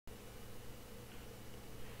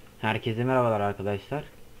Herkese merhabalar arkadaşlar.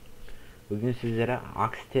 Bugün sizlere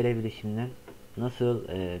Axitr Bilişim'den nasıl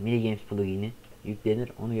MiniGames plugini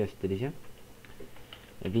yüklenir onu göstereceğim.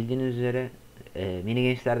 Bildiğiniz üzere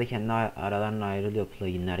MiniGames'lerde kendi aralarına ayrılıyor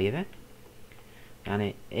pluginler gibi.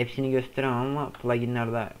 Yani hepsini gösteremem ama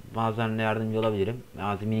pluginlerde bazılarına yardımcı olabilirim.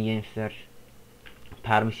 Bazı MiniGames'ler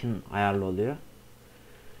permission ayarlı oluyor.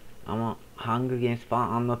 Ama Hunger Games falan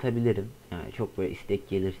anlatabilirim. Yani çok böyle istek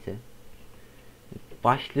gelirse.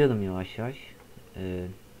 Başlayalım yavaş yavaş.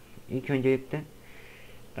 İlk öncelikle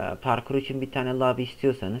parkur için bir tane lobby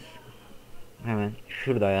istiyorsanız hemen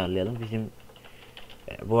şurada ayarlayalım. Bizim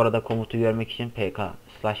bu arada komutu görmek için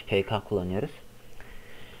pk/pk kullanıyoruz.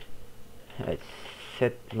 Evet,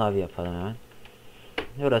 set lobby yapalım hemen.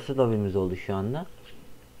 Burası lobby'miz oldu şu anda.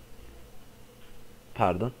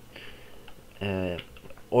 Pardon.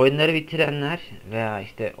 Oyunları bitirenler veya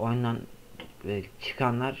işte oyundan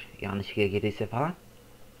çıkanlar yanlışlıkla girdiyse falan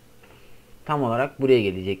tam olarak buraya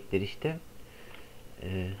gelecektir işte.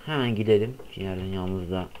 Hemen gidelim. Diğer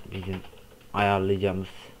dünyamızda bizim ayarlayacağımız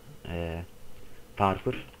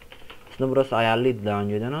parkur. Aslında burası ayarlıydı daha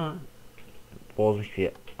önceden ama bozmuş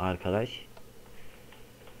bir arkadaş.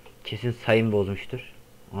 Kesin sayım bozmuştur.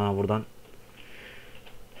 Ona buradan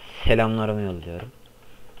selamlarımı yolluyorum.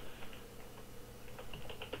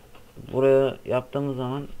 Buraya yaptığımız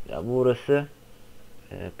zaman ya burası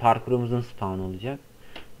parkurumuzun spawn olacak.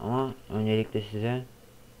 Ama öncelikle size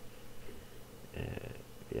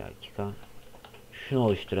bir dakika şunu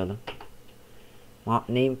oluşturalım. Map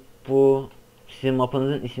name bu sizin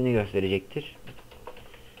mapınızın ismini gösterecektir.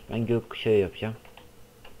 Ben gökkuşağı yapacağım.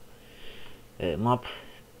 Map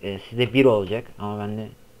size 1 olacak ama ben de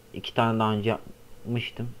 2 tane daha önce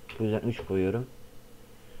yapmıştım. Bu yüzden 3 koyuyorum.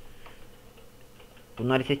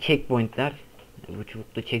 Bunlar ise checkpointler. Bu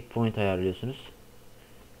çubukta checkpoint ayarlıyorsunuz.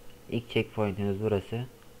 İlk checkpointiniz burası.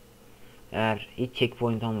 Eğer hiç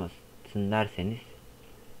checkpoint olmasın derseniz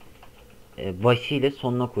başı ile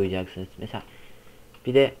sonuna koyacaksınız. Mesela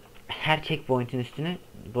bir de her checkpoint'in üstüne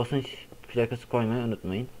basınç plakası koymayı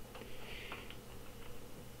unutmayın.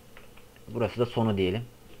 Burası da sonu diyelim.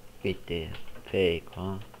 Bitti. Fake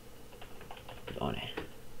ha. O ne?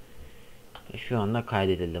 Şu anda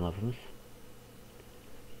kaydedildi mapımız.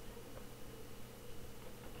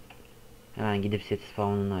 Hemen gidip set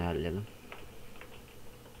spawn'unu ayarlayalım.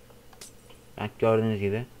 Bak gördüğünüz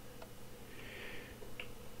gibi.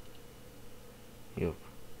 Yok.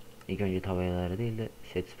 İlk önce tabelaları değil de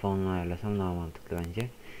set spawn'unu ayarlasam daha mantıklı bence.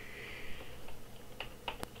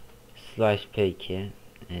 Slash p2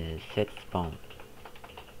 set spawn.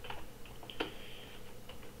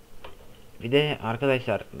 Bir de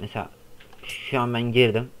arkadaşlar mesela şu an ben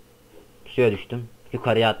girdim. Suya düştüm.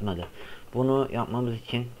 Yukarıya atmadı. Bunu yapmamız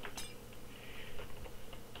için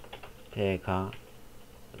pk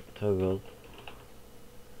toggle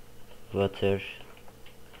water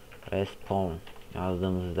respawn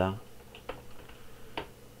yazdığımızda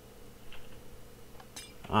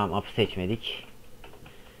map'ı seçmedik.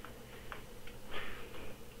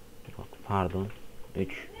 Pardon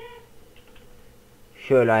 3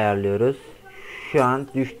 şöyle ayarlıyoruz. Şu an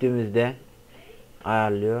düştüğümüzde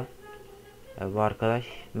ayarlıyor. Bu arkadaş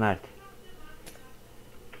Mert.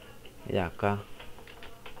 Bir dakika.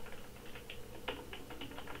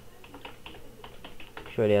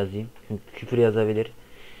 Şöyle yazayım. Çünkü küfür yazabilir.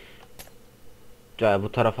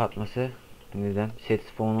 Bu tarafa atması. Neden? Set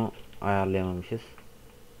spawn'u ayarlayamamışız.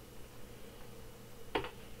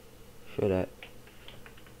 Şöyle.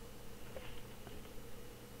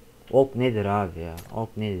 Ok nedir abi ya?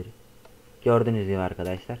 Ok nedir? Gördüğünüz gibi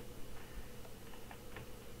arkadaşlar.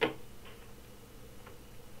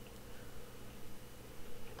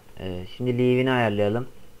 Şimdi leave'ini ayarlayalım.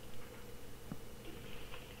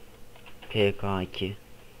 pk2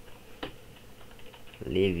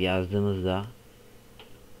 leave yazdığımızda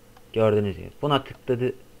gördüğünüz gibi buna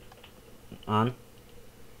tıkladı an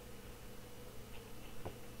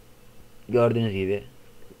gördüğünüz gibi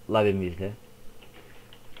lobby'mizle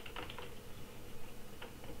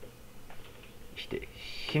işte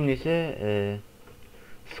şimdi ise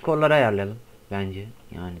skorları ayarlayalım bence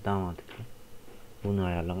yani daha mantıklı bunu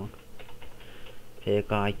ayarlamak.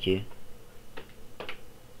 pk2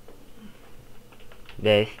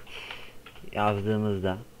 best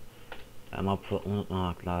yazdığımızda map'ı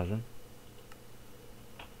unutmamak lazım.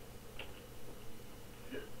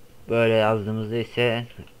 Böyle yazdığımızda ise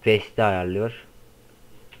best'i ayarlıyor.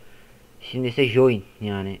 Şimdi ise join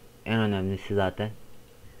yani en önemlisi zaten.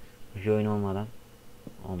 Join olmadan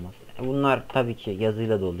olmaz. Bunlar tabii ki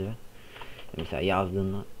yazıyla da oluyor. Mesela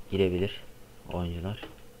yazdığında girebilir oyuncular.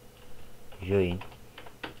 Join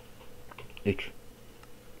 3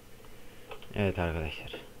 Evet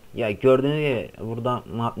arkadaşlar. Ya gördüğünüz gibi burada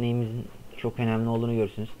map name'imizin çok önemli olduğunu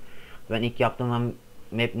görürsünüz. Ben ilk yaptığımda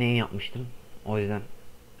map name yapmıştım. O yüzden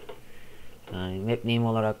yani map name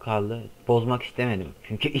olarak kaldı. Bozmak istemedim.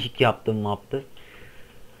 Çünkü ilk yaptığım map'tı.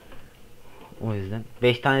 O yüzden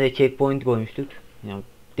 5 tane de checkpoint koymuştuk. Yani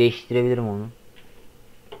değiştirebilirim onu.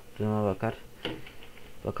 Duruma bakar.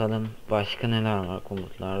 Bakalım başka neler var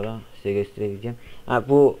komutlarda. Size gösterebileceğim. Ha,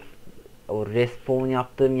 bu o respawn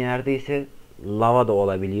yaptığım yerde ise lava da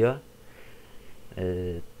olabiliyor.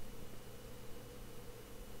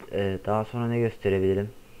 Daha sonra ne gösterebilirim?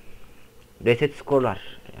 Reset skorlar.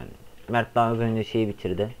 Yani Mert daha az önce şeyi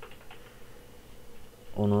bitirdi.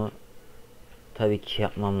 Onu tabii ki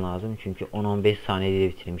yapmam lazım. Çünkü 10-15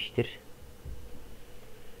 saniyede bitirmiştir.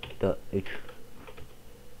 Da 3.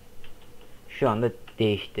 Şu anda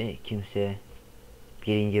değişti. Kimse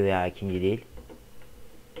birinci veya ikinci değil.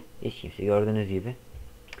 Hiç kimse, gördüğünüz gibi.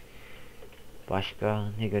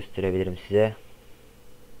 Başka ne gösterebilirim size?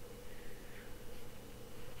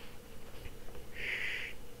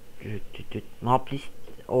 Map list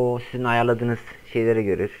o sizin ayarladığınız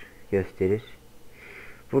şeyleri gösterir.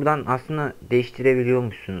 Buradan aslında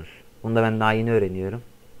değiştirebiliyormuşsunuz. Bunu da ben daha yeni öğreniyorum.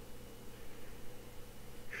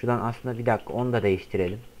 Şuradan aslında bir dakika onu da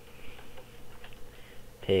değiştirelim.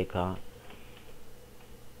 TK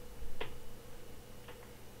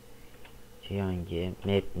Cihangi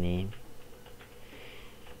map name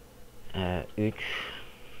 3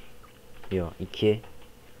 yok 2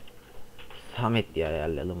 Samet diye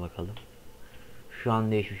ayarlayalım bakalım. Şu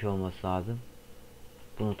an değişmiş olması lazım.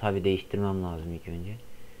 Bunu tabi değiştirmem lazım ilk önce.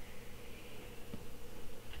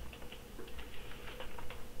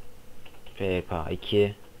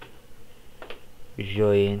 PK2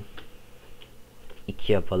 join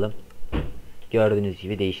 2 yapalım. Gördüğünüz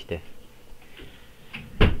gibi değişti.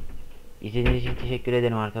 İzlediğiniz için teşekkür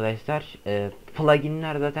ederim arkadaşlar.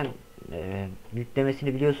 Pluginler zaten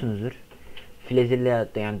yüklemesini biliyorsunuzdur. Filezilla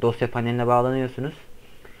yani dosya paneline bağlanıyorsunuz.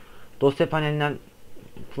 Dosya panelinden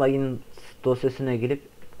plugin dosyasına gelip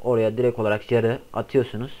oraya direkt olarak jarı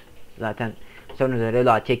atıyorsunuz. Zaten sonra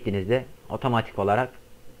reload çektiğinizde otomatik olarak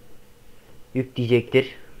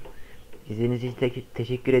yükleyecektir. İzlediğiniz için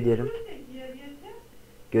teşekkür ediyorum.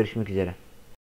 Görüşmek üzere.